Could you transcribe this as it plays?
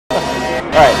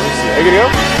Alright, let me see. Are you gonna go?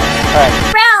 Alright.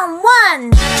 Round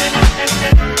one.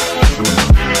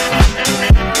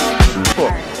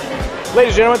 Cool.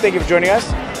 Ladies and gentlemen, thank you for joining us.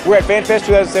 We're at FanFest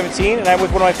 2017, and I'm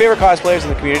with one of my favorite cosplayers in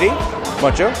the community,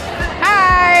 Mucho.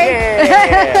 Hi.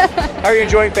 Yeah. How are you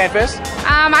enjoying FanFest?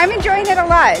 I'm enjoying it a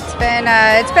lot.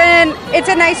 It's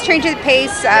a nice change of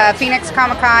pace. Phoenix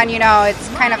Comic-Con, you know, it's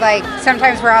kind of like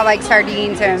sometimes we're all like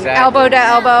sardines and elbow to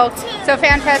elbow. So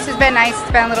FanFest has been nice.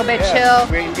 It's been a little bit chill.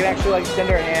 We can actually like extend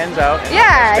our hands out. And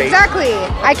yeah, exactly.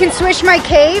 I can swish my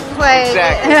cape like.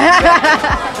 Exactly.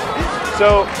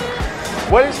 So,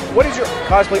 what is your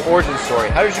cosplay origin story?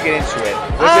 How did you get into it?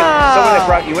 Was it someone that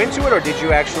brought you into it, or did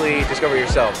you actually discover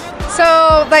yourself?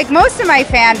 So, like most of my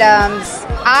fandoms,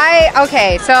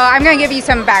 so I'm going to give you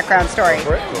some background story.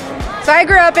 So I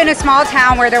grew up in a small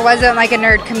town where there wasn't like a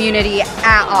nerd community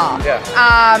at all. Yeah.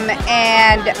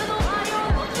 And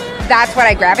that's what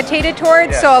I gravitated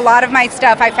towards. Yeah. So a lot of my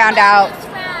stuff I found out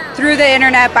through the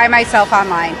internet by myself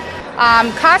online.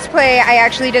 Cosplay I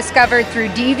actually discovered through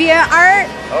DeviantArt.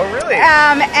 Oh, really?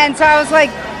 And so I was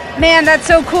like, man, that's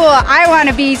so cool. I want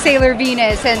to be Sailor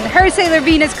Venus, and her Sailor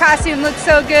Venus costume looks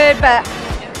so good, but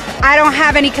I don't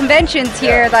have any conventions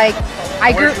here. Yeah. Like,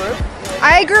 I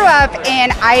grew up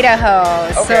in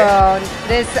Idaho, so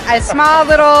a small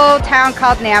little town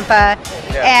called Nampa,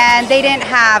 and they didn't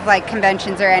have like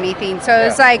conventions or anything. So it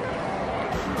was like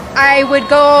I would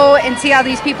go and see all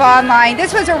these people online.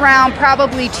 This was around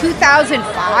probably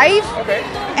 2005. Okay.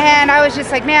 And I was just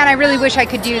like, man, I really wish I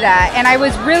could do that. And I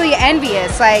was really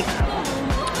envious. Like,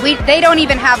 they don't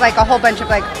even have like a whole bunch of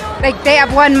like they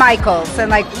have one Michaels and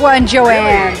like one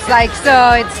Joanne's. Really? Like,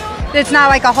 so it's not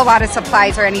like a whole lot of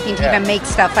supplies or anything to even make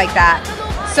stuff like that.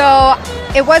 So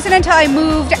it wasn't until I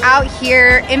moved out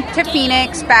here into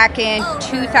Phoenix back in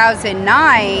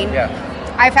 2009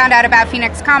 I found out about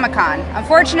Phoenix Comic-Con.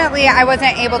 Unfortunately, I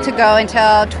wasn't able to go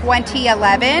until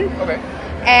 2011. Okay.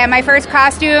 And my first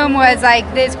costume was like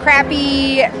this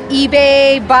crappy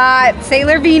eBay bought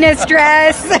Sailor Venus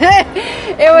dress.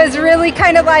 It was really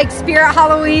kind of like Spirit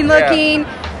Halloween looking.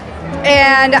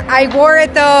 And I wore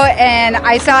it though, and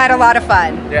I still had a lot of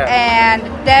fun. Yeah. And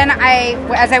then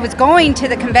as I was going to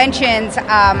the conventions,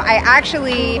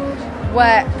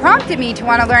 what prompted me to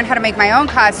want to learn how to make my own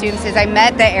costumes is I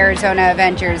met the Arizona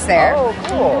Avengers there. Oh,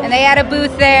 cool. And they had a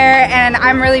booth there, and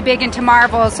I'm really big into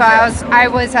Marvel, so I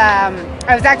was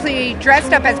actually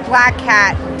dressed up as Black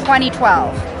Cat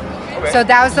 2012. Okay. So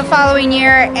that was the following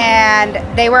year, and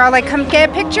they were all like, come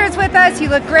get pictures with us, you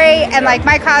look great. And like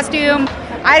my costume,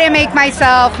 I didn't make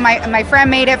myself, my friend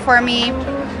made it for me.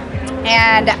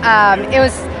 And it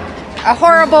was a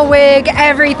horrible wig,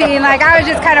 everything. Like, I was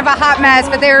just kind of a hot mess,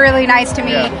 but they were really nice to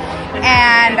me.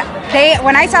 And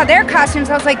when I saw their costumes,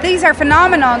 I was like, these are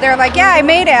phenomenal. They're like, yeah, I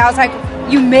made it. I was like,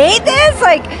 you made this?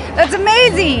 Like, that's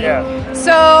amazing. Yeah.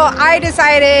 So I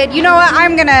decided, you know what,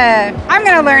 I'm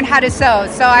gonna learn how to sew.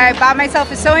 So I bought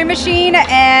myself a sewing machine,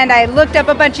 and I looked up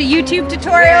a bunch of YouTube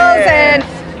tutorials, and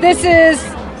this is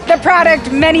the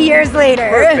product many years later.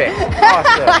 Perfect.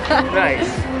 Awesome. Nice.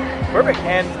 Perfect.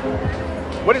 And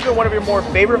what has been one of your more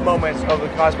favorite moments of the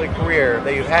cosplay career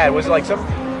that you've had? Was it like some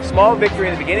small victory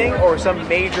in the beginning, or some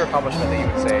major accomplishment that you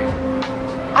would say?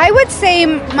 I would say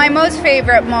my most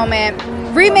favorite moment,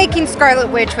 remaking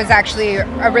Scarlet Witch, was actually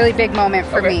a really big moment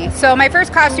for me. So my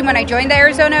first costume when I joined the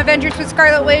Arizona Avengers with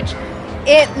Scarlet Witch,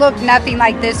 it looked nothing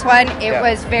like this one. It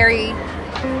was very...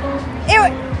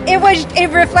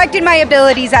 It reflected my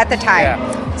abilities at the time.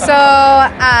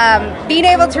 So being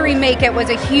able to remake it was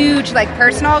a huge like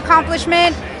personal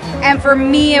accomplishment, and for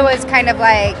me it was kind of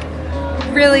like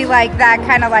really like that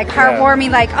kind of like heartwarming,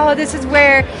 like, oh, this is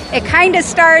where it kind of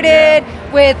started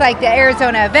with like the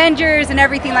Arizona Avengers and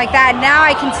everything like that. Now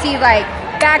I can see like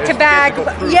back to back,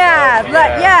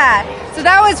 so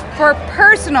that was for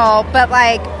personal, but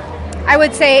like I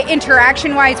would say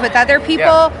interaction wise with other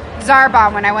people,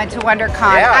 Zarbon when I went to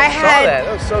WonderCon. Yeah, I saw that.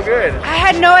 That was so good. I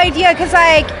had no idea because,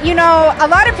 like, you know, a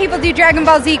lot of people do Dragon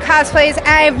Ball Z cosplays.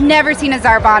 I've never seen a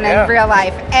Zarbon in real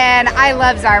life, and I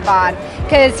love Zarbon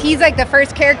because he's like the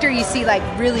first character you see like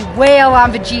really wail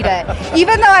on Vegeta.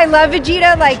 Even though I love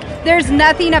Vegeta, like there's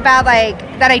nothing about like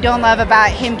that I don't love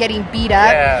about him getting beat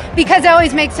up because it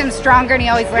always makes him stronger and he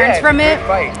always learns from it.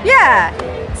 Yeah.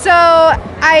 So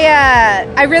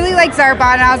I really like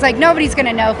Zarbon, and I was like, nobody's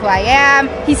gonna know who I am.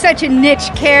 He's such a niche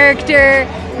character.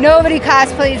 Nobody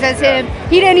cosplays as him.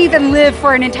 He didn't even live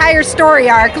for an entire story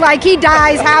arc. Like, he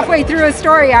dies halfway through a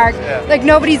story arc. Like,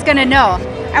 nobody's gonna know.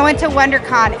 I went to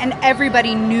WonderCon and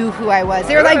everybody knew who I was.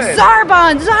 They were like,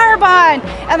 Zarbon, Zarbon!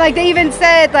 And like they even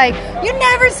said like, you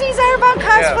never see Zarbon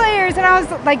cosplayers. And I was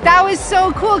like, that was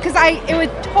so cool because it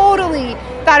would totally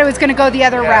thought it was going to go the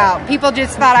other route. People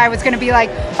just thought I was going to be like,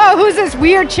 oh, who's this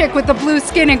weird chick with the blue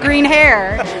skin and green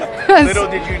hair? Little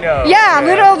did you know. Yeah,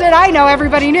 little did I know.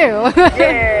 Everybody knew.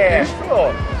 Yeah,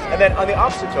 cool. And then on the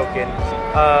opposite token,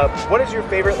 what is your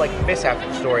favorite like mishap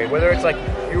story? Whether it's like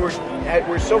you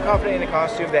were so confident in a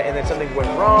costume that and then something went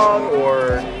wrong,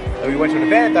 or you went to an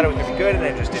event, thought it was going to be good, and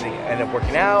then it just didn't end up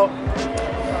working out.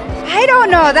 I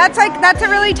don't know. That's a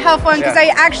really tough one because I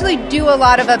actually do a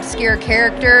lot of obscure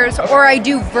characters, or I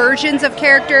do versions of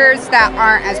characters that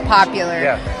aren't as popular.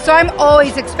 Yeah. So I'm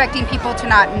always expecting people to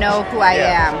not know who I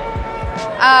am.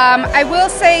 I will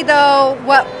say though,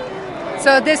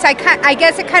 so this I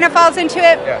guess it kind of falls into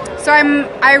it. Yeah. So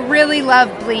I really love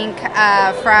Blink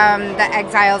from the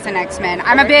Exiles and X-Men.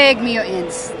 I'm a big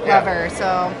mutants lover,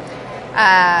 so.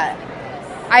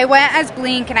 I went as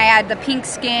Blink, and I had the pink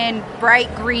skin,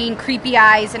 bright green, creepy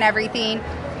eyes, and everything.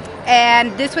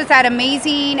 And this was at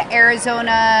Amazing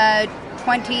Arizona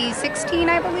 2016,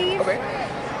 I believe. Okay.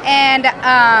 And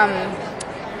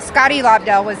Scotty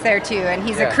Lobdell was there too, and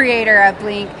he's a creator of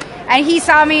Blink. And he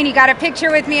saw me, and he got a picture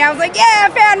with me. I was like, yeah,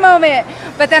 fan moment.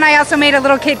 But then I also made a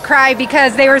little kid cry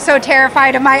because they were so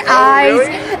terrified of my eyes.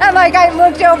 Really? And like I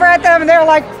looked over at them, and they were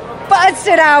like,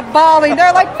 busted out bawling.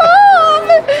 They're like, Mom,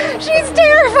 she's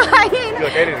terrifying. You're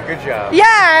like, I did a good job.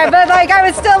 Yeah, but like I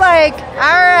was still like,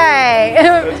 all right.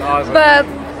 That's awesome. But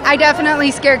I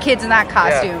definitely scare kids in that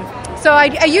costume. Yeah. So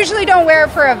I usually don't wear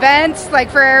it for events,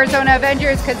 like for Arizona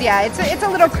Avengers, because it's a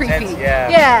little creepy.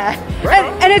 Yeah. Right.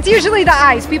 And it's usually the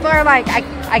eyes. People are like,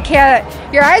 I can't.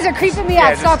 Your eyes are creeping me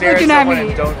out. Stop looking at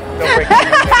me. Don't break me.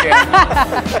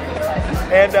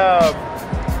 And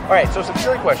all right, so some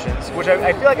silly questions, which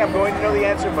I feel like I'm going to know the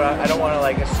answer, but I don't want to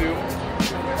like assume.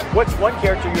 What's one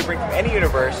character you would bring from any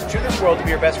universe to this world to be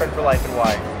your best friend for life, and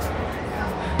why?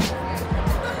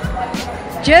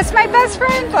 Just my best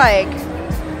friend, like.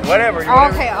 Whatever.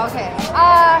 Okay.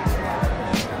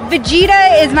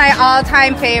 Vegeta is my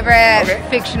all-time favorite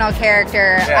fictional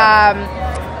character. Yeah.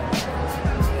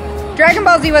 Dragon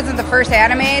Ball Z wasn't the first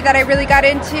anime that I really got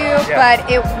into, but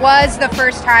it was the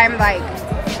first time like.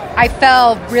 I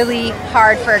fell really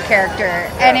hard for a character,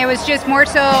 and it was just more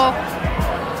so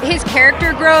his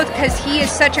character growth because he is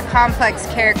such a complex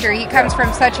character. He comes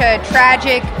from such a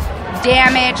tragic,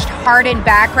 damaged, hardened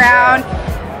background.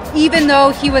 Even though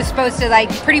he was supposed to like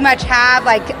pretty much have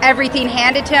like everything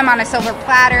handed to him on a silver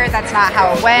platter, that's not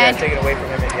how it went. Taken away from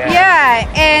him. Yeah,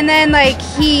 and then like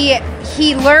he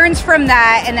learns from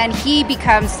that, and then he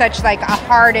becomes such like a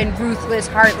hardened, ruthless,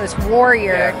 heartless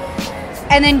warrior. Yeah.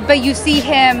 And then, but you see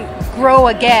him grow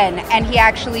again, and he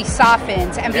actually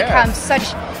softens and becomes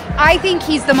such. I think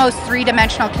he's the most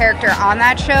three-dimensional character on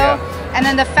that show. Yeah. And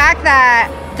then the fact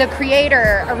that the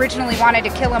creator originally wanted to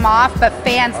kill him off, but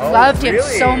fans loved him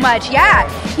so much. Yeah,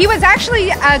 he was actually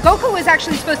Goku was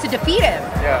actually supposed to defeat him.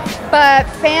 Yeah. But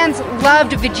fans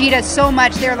loved Vegeta so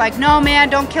much, they were like, "No, man,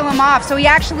 don't kill him off." So he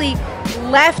actually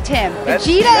left him.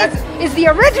 Vegeta is the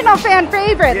original fan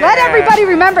favorite. Yeah. Let everybody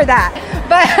remember that.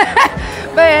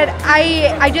 But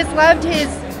I just loved his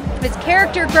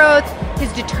character growth,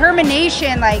 his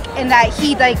determination, like, and that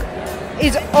he like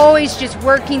is always just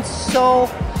working so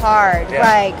hard,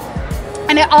 like,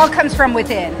 and it all comes from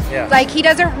within. Yeah. Like he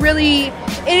doesn't really.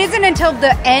 It isn't until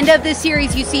the end of the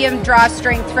series you see him draw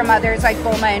strength from others like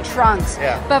Bulma and Trunks.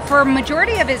 Yeah. But for a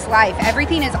majority of his life,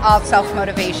 everything is all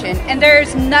self-motivation, and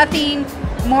there's nothing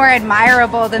more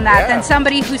admirable than that, than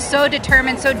somebody who's so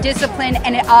determined, so disciplined,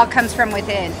 and it all comes from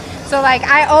within. So like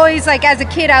I always like as a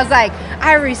kid I was like,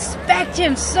 I respect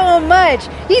him so much.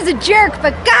 He's a jerk,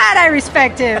 but God, I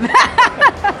respect him.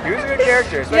 He was a good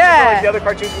character, especially for like the other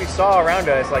cartoons we saw around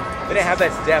us. Like they didn't have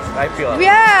that depth, I feel like.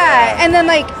 Yeah, and then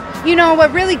like, you know,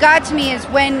 what really got to me is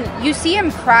when you see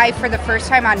him cry for the first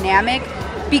time on Namek,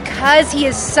 because he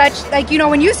is such, like, you know,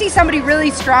 when you see somebody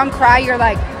really strong cry, you're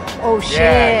like, oh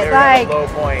shit, like, low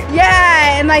point.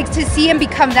 Yeah, and like to see him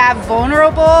become that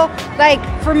vulnerable, like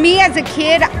for me as a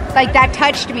kid, like that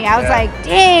touched me. I was like,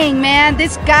 dang man,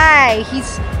 this guy,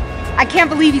 I can't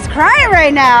believe he's crying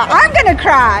right now. I'm gonna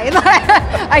cry.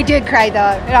 I did cry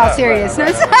though, in all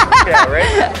seriousness.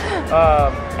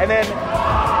 And then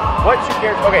what two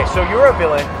characters? Okay, so you're a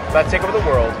villain about to take over the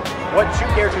world. What two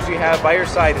characters do you have by your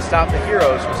side to stop the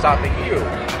heroes from stopping you?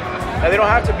 Now they don't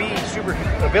have to be super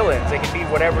villains; they can be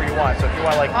whatever you want. So if you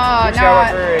want like Luke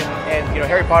Skywalker and you know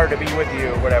Harry Potter to be with you,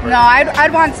 or whatever. No,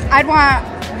 I'd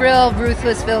want real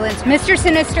ruthless villains. Mr.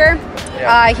 Sinister,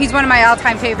 he's one of my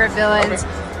all-time favorite villains.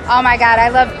 Okay. Oh my God,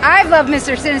 I've loved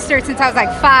Mr. Sinister since I was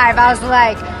like 5. I was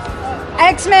like,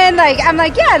 X-Men, like I'm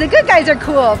like, yeah, the good guys are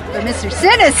cool, but Mr.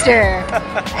 Sinister,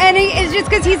 and it's just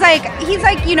because he's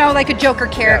like you know like a Joker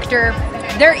character.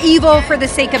 they're evil for the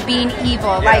sake of being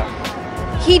evil. Like,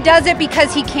 he does it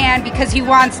because he can, because he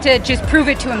wants to just prove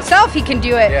it to himself he can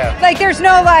do it. Like, there's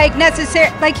no, like,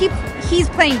 necessary, like, he's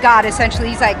playing God, essentially.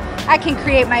 He's like, I can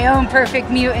create my own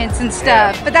perfect mutants and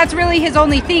stuff. But that's really his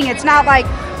only thing. It's not like,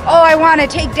 oh, I want to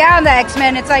take down the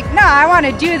X-Men. It's like, no, I want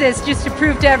to do this just to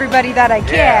prove to everybody that I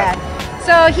can.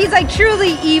 So he's, like,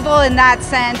 truly evil in that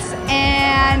sense.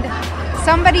 And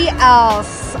somebody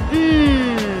else.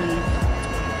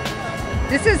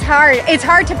 This is hard. It's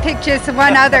hard to pick just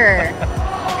one other.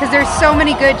 Because there's so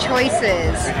many good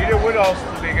choices. Vegeta would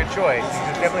also be a good choice.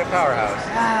 He's definitely a powerhouse.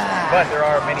 But there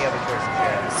are many other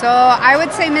choices. So I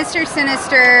would say Mr.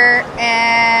 Sinister,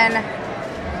 and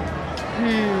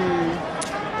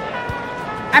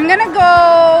I'm gonna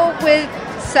go with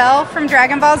Cell from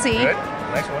Dragon Ball Z. Good.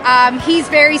 Nice one. He's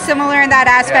very similar in that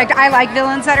aspect. I like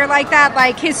villains that are like that.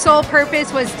 Like, his sole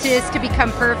purpose was just to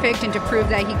become perfect and to prove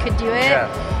that he could do it.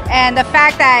 And the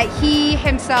fact that he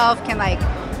himself can, like,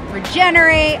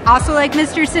 regenerate, also like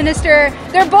Mr. Sinister.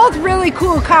 They're both really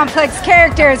cool, complex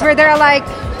characters where they're like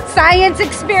science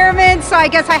experiments. So I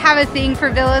guess I have a thing for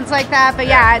villains like that. But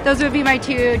yeah, those would be my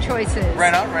two choices.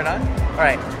 Right on, right on. All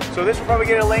right. So this will probably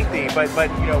get a lengthy, but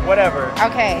you know, whatever.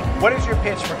 Okay. What is your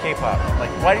pitch for K-pop? Like,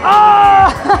 why do you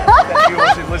that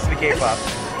you should listen to K-pop?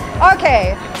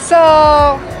 Okay,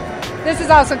 so this is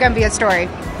also going to be a story.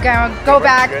 Go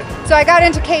back. So I got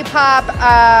into K-pop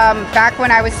back when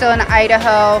I was still in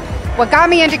Idaho. What got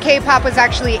me into K-pop was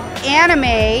actually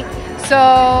anime.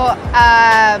 So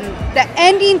the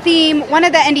ending theme, one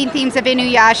of the ending themes of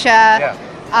Inuyasha,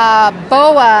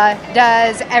 Boa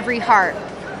does Every Heart.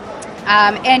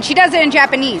 And she does it in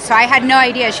Japanese, so I had no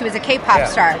idea she was a K-pop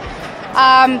star.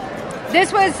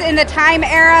 This was in the time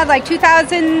era, like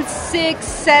 2006,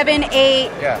 7,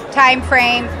 8 time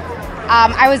frame.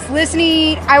 I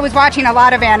was watching a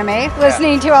lot of anime,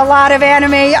 listening to a lot of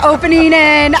anime opening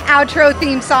and outro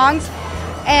theme songs.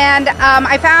 And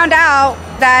I found out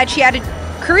that she had a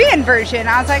Korean version.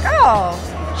 I was like, oh,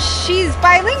 she's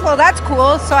bilingual, that's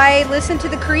cool. So I listened to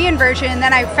the Korean version, and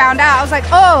then I found out, I was like,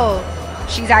 oh,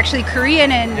 she's actually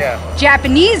Korean, and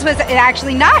Japanese was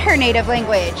actually not her native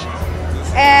language.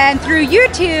 And through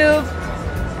YouTube,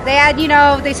 they had,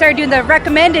 they started doing the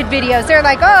recommended videos. They're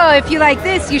like, oh, if you like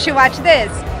this, you should watch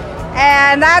this.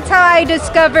 And that's how I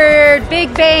discovered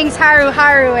Big Bang's Haru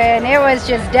Haru, and it was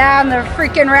just down the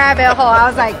freaking rabbit hole. I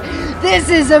was like, this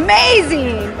is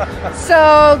amazing.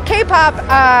 So K-pop,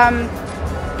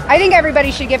 I think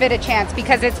everybody should give it a chance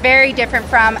because it's very different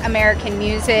from American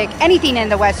music, anything in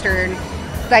the Western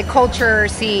like culture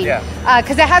scene,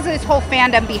 because it has this whole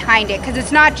fandom behind it, because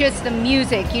it's not just the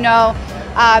music, you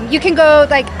can go,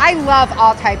 like, I love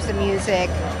all types of music,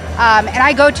 and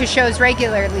I go to shows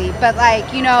regularly, but like,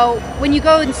 when you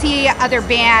go and see other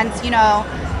bands,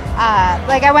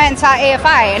 like I went and saw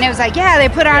AFI, and it was like, they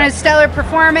put on a stellar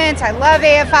performance. I love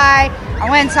AFI. I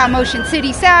went and saw Motion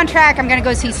City soundtrack. I'm gonna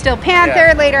go see Steel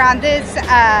Panther later on this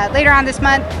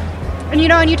month. And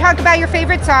and you talk about your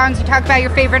favorite songs, you talk about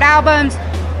your favorite albums,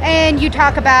 and you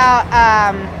talk about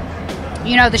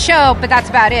the show, but that's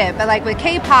about it. But like with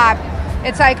K-pop,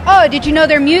 it's like, oh, did you know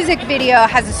their music video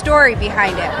has a story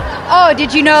behind it? Oh,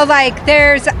 did you know, like,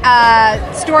 there's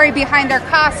a story behind their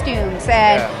costumes?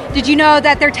 And did you know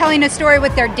that they're telling a story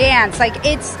with their dance? Like,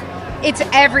 it's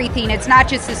everything. It's not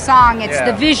just a song. It's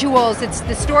the visuals. It's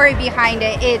the story behind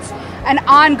it. It's an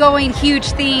ongoing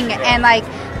huge thing. And, like,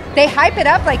 they hype it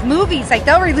up like movies. Like,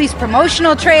 they'll release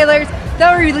promotional trailers.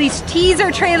 They'll release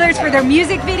teaser trailers for their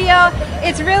music video.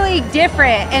 It's really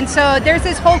different. And so there's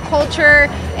this whole culture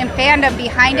and fandom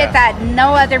behind it that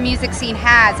no other music scene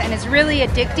has. And it's really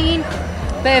addicting.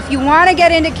 But if you want to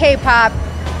get into K-pop,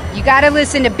 you got to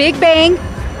listen to Big Bang,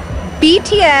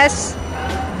 BTS,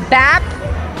 BAP,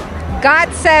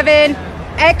 GOT7,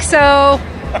 EXO,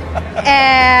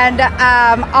 and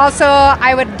also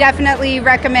I would definitely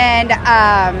recommend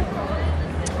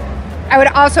I would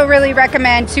also really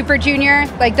recommend Super Junior.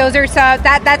 Like, those are some,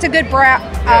 that's a good broad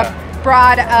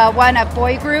one of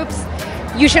boy groups.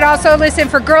 You should also listen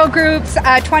for girl groups,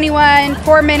 21,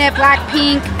 4 Minute,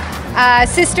 Blackpink,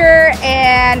 Sister,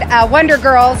 and Wonder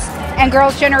Girls, and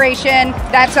Girls' Generation.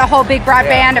 That's a whole big broad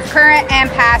band of current and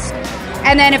past.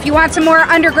 And then if you want some more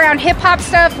underground hip-hop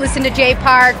stuff, listen to Jay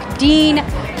Park, Dean,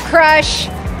 Crush,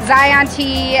 Zion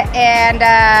T, and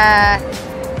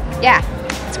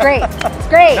it's great. It's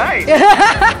great. Nice.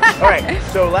 All right,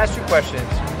 so last two questions.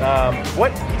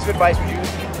 What piece of advice would you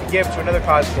give to another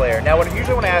cosplayer? Now,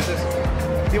 usually when I ask this,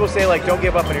 people say, like, don't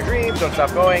give up on your dreams, don't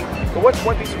stop going. But what's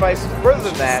one piece of advice further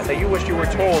than that you wish you were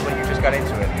told when you just got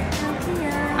into it?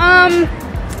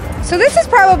 So this is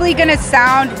probably going to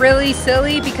sound really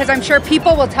silly because I'm sure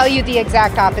people will tell you the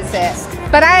exact opposite.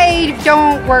 But I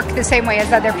don't work the same way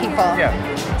as other people. Yeah.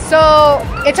 So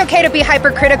it's okay to be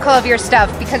hypercritical of your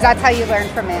stuff because that's how you learn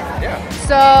from it. Yeah.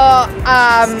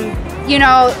 So, you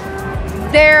know,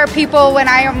 there are people when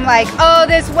I am like, oh,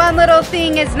 this one little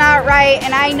thing is not right,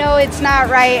 and I know it's not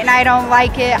right, and I don't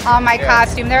like it on my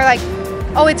costume. They're like,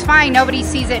 oh, it's fine, nobody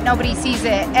sees it, nobody sees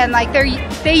it. And like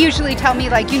they usually tell me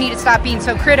like, you need to stop being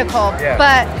so critical. Yeah.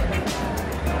 But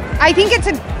I think it's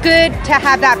good to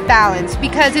have that balance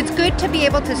because it's good to be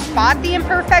able to spot the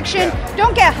imperfection. Yeah.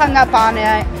 Don't get hung up on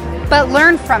it, but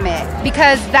learn from it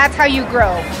because that's how you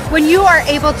grow. When you are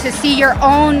able to see your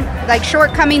own like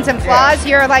shortcomings and flaws,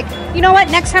 you're like, you know what,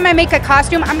 next time I make a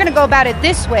costume, I'm gonna go about it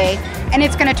this way and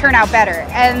it's gonna turn out better.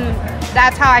 And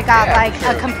that's how I got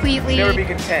a completely... Never be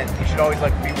content. You should always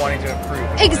like be wanting to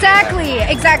improve. Exactly.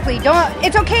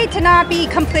 It's okay to not be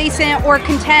complacent or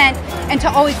content and to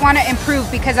always want to improve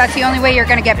because that's the only way you're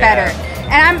gonna get better.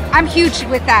 And I'm huge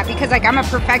with that because like I'm a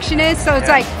perfectionist, so it's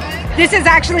like, this is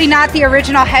actually not the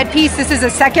original headpiece, this is a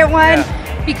second one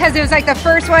because it was like the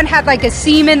first one had like a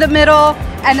seam in the middle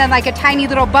and then like a tiny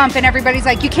little bump and everybody's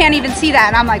like, you can't even see that.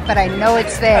 And I'm like, but I know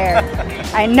it's there.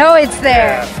 I know it's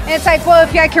there. And it's like, well,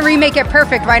 if I can remake it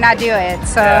perfect, why not do it?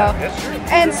 So,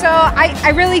 and so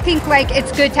I really think like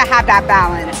it's good to have that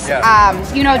balance.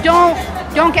 You know,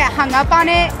 don't get hung up on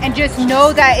it and just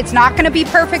know that it's not going to be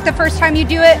perfect the first time you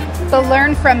do it, but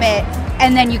learn from it.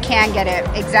 And then you can get it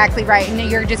exactly right. And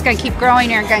you're just going to keep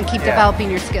growing, you're going to keep developing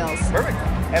your skills. Perfect.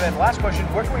 And then last question,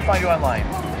 where can we find you online?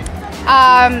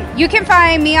 You can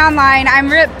find me online. I'm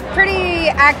pretty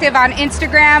active on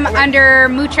Instagram under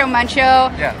Mucho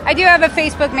Muncho. I do have a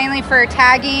Facebook mainly for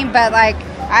tagging, but like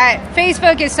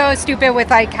Facebook is so stupid with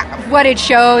like what it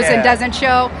shows and doesn't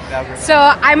show. So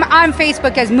I'm on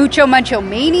Facebook as Mucho Muncho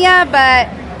Mania, but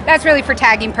that's really for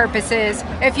tagging purposes.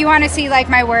 If you want to see like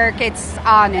my work, it's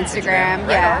on Instagram.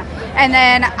 And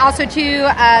then also too,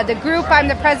 the group I'm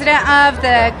the president of,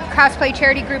 the cosplay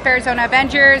charity group Arizona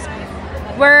Avengers.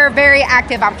 We're very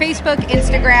active on Facebook,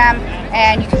 Instagram,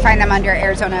 and you can find them under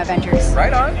Arizona Avengers.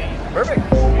 Right on. Perfect.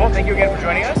 Well, thank you again for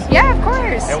joining us. Yeah, of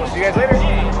course. And we'll see you guys later.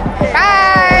 Bye.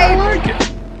 I like it.